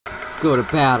go to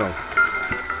battle.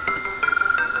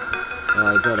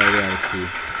 Oh, good idea, key.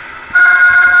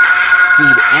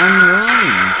 Speed and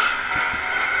range.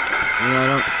 You know, I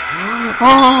don't.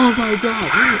 Oh my god!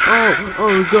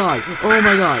 Oh god! Oh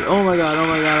my god! Oh my god! Oh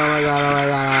my god! Oh my god! Oh my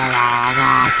god! Oh my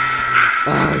god!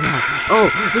 Oh my god! Oh,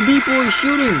 the meat boy is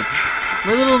shooting!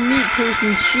 My little meat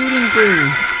person's shooting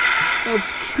things! That's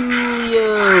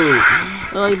coolio!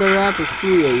 I like the rapper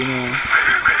Coolio, you know.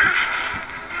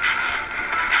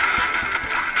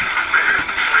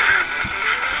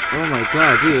 Oh my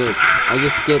god, dude, I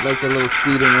just get like the little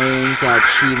speed and range, that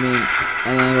achievement,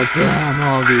 and then like, bam,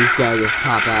 all these guys just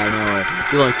pop out of nowhere.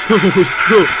 They're like, yo, what's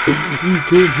up? You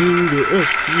can't do the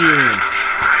yeah.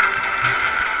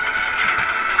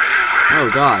 Oh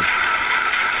god.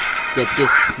 Get this.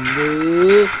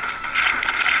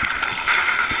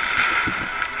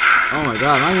 Oh my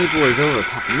god, my meat boy is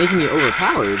making me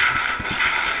overpowered.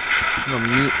 Little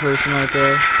meat person right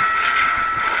there.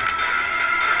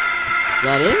 Is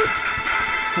that it?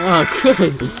 Oh,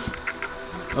 good.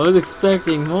 I was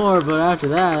expecting more, but after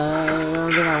that, I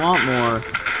don't think I want more.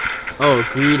 Oh,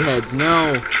 greed heads,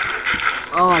 no.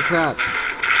 Oh, crap.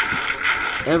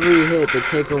 Every hit, they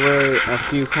take away a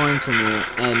few coins from you,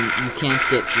 and you can't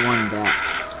get one back.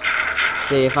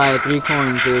 Say, if I had 3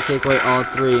 coins, they would take away all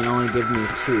 3 and only give me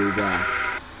 2 back.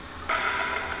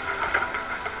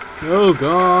 Oh,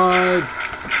 God.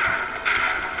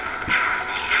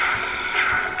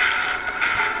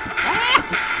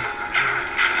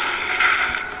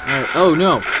 Oh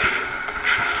no!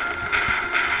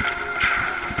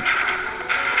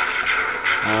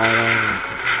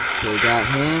 Okay, got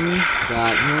him,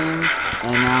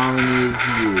 and now we need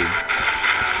you.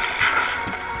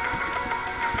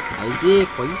 Isaac,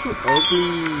 why are you so ugly?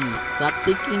 Stop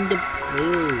taking the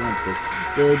pills.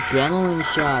 The adrenaline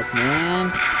shots,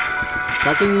 man.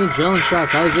 Stop taking the adrenaline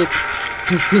shots, Isaac.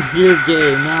 This is your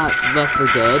game, not Left 4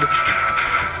 Dead.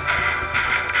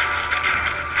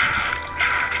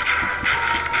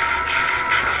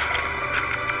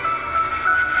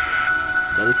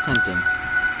 That is tempting,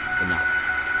 but no.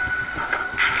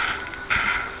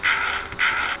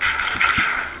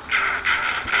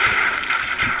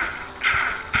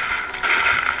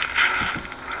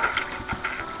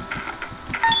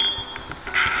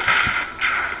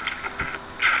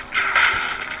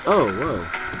 Oh, whoa.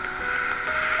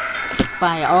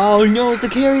 Fire. Oh no, it's the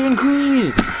Carrion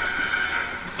Queen!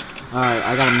 Alright,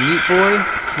 I got a meat boy,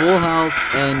 full health,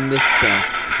 and this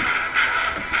stuff.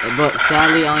 But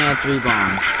sadly, I only have 3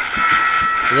 bombs.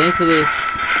 Thanks to this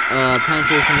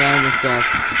penetration damage and stuff.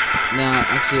 Now,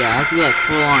 actually, yeah, it has to be like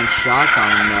full-on shots on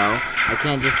him, though. I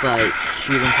can't just like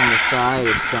shoot him from the side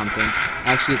or something.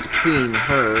 Actually, it's between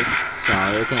her.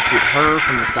 Sorry, I can't shoot her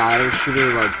from the side. I shoot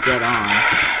her like dead on,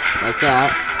 like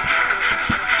that.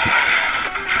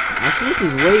 Actually, this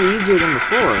is way easier than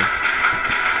before.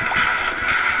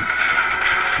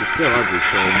 You're still ugly,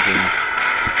 Carrington.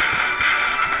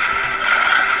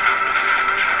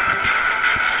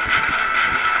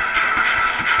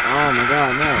 Oh my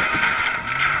god, no.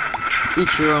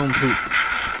 Eat your own poop.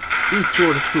 Eat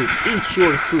your soup. Eat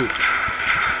your soup.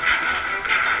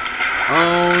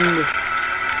 Owned.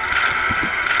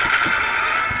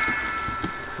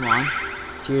 Come on.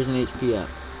 Tears and HP up.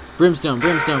 Brimstone,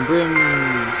 brimstone,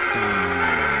 brimstone.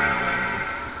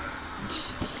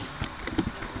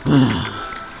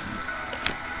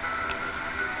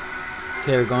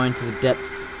 Okay, we're going to the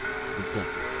depths.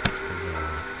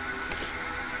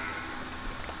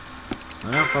 I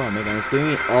don't follow me, it's giving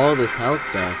me all this health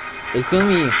stuff. It's giving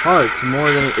me hearts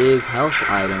more than it is health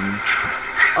items.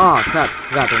 Oh crap,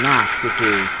 forgot the mask this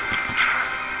is.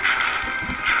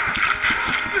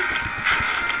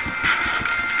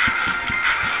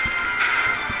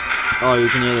 Oh, you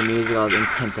can hear the music all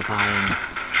intensifying.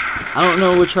 I don't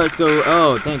know which hearts go.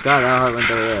 Oh, thank god that heart went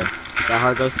over there. That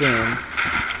heart goes to him.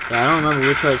 Yeah, I don't remember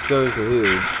which hearts goes to who.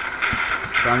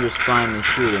 So I'm just finally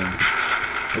shooting.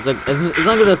 It's like as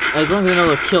long as I know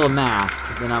to kill a mask,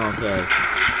 then I'm okay.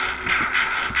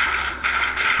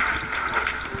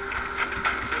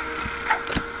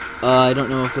 I don't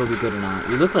know if it'll be good or not.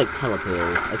 You look like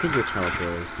telepills. I think you're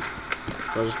telepills.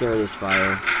 So I'll just get rid of this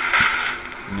fire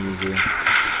and use you.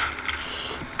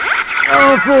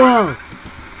 Oh, full health!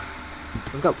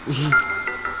 Let's go.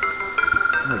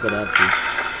 Oh, good empty.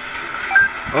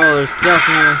 Oh, there's stuff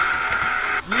in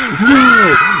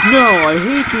here. No! I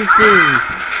hate these things!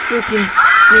 Freaking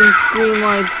things scream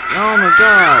like, oh my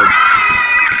god!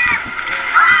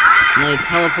 And they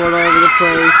teleport all over the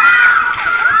place.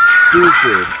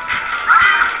 Stupid.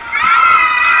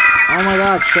 Oh my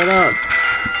god, shut up!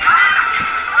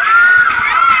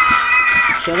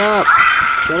 Shut up!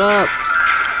 Shut up!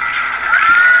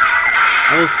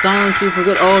 I will silence you for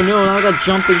good. Oh no, now I got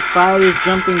jumping spiders,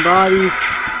 jumping bodies.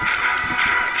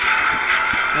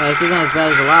 Yeah, this isn't as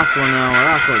bad as the last one though. The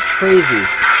last one was crazy.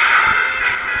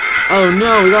 Oh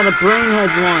no, we got the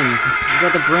brainheads ones. We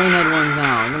got the brainhead ones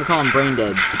now. I'm gonna call them brain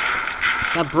deads.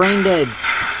 Got brain deads.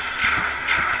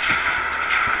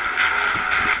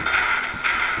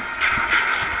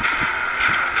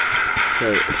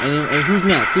 Okay, and who's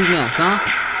next? Who's next, huh?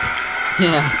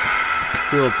 Yeah.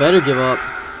 People better give up.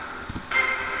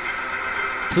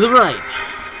 To the right.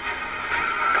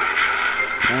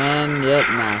 And, yep,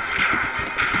 mask.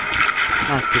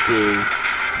 Mastices.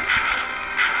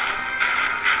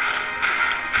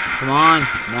 Come on.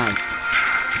 Nice.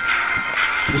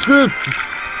 You're screwed!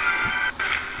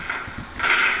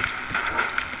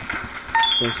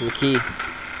 Thanks for the key.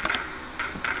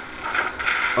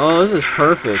 Oh, this is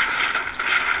perfect.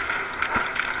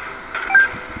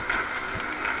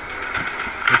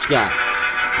 What you got?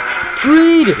 It's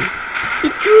greed!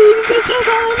 It's greed! He's gonna take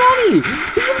all our money!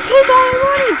 He's gonna take all our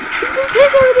money! He's gonna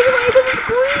take everything away because it's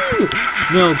greed!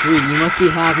 No, greed, you must be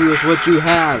happy with what you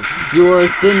have. You are a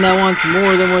sin that wants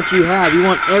more than what you have. You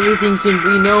want everything to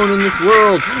be known in this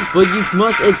world, but you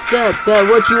must accept that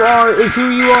what you are is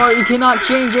who you are. You cannot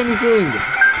change anything.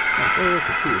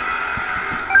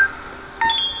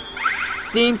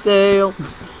 Steam sale!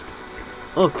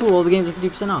 Oh, cool, all the games are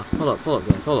 50% off. Hold up,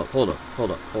 guys. Hold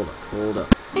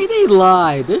up. Hey, they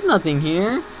lied. There's nothing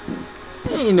here.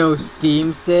 There ain't no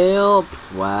Steam sale.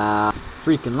 Wow.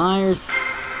 Freaking liars.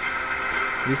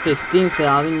 You say Steam sale,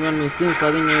 I think you're gonna mean Steam sale.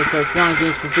 I think you're gonna start selling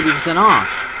games for 50% off.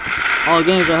 All the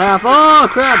games are half. Oh,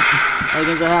 crap! All the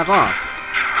games are half off.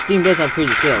 Steam does have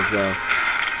crazy sales, though.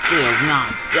 Sales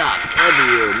non-stop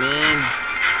everywhere, man.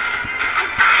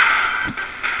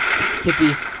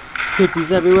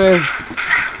 Hippies everywhere.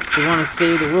 They want to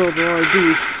save the world, but all I do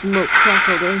is smoke crack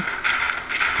all day.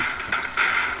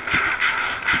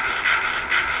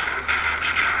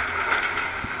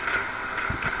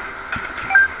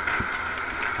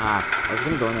 I was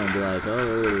gonna go in there and be like, oh,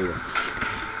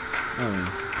 I don't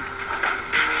know.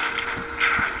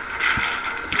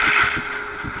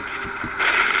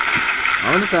 I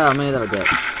wonder how many that'll get.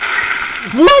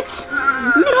 What?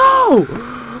 No!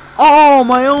 Oh,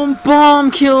 my own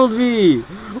bomb killed me!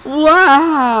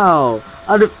 Wow!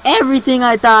 Out of everything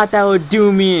I thought that would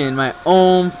do me in, my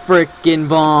own frickin'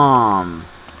 bomb.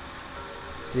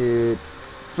 Dude.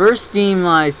 First Steam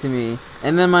lies to me,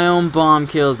 and then my own bomb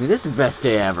kills me. This is the best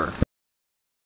day ever.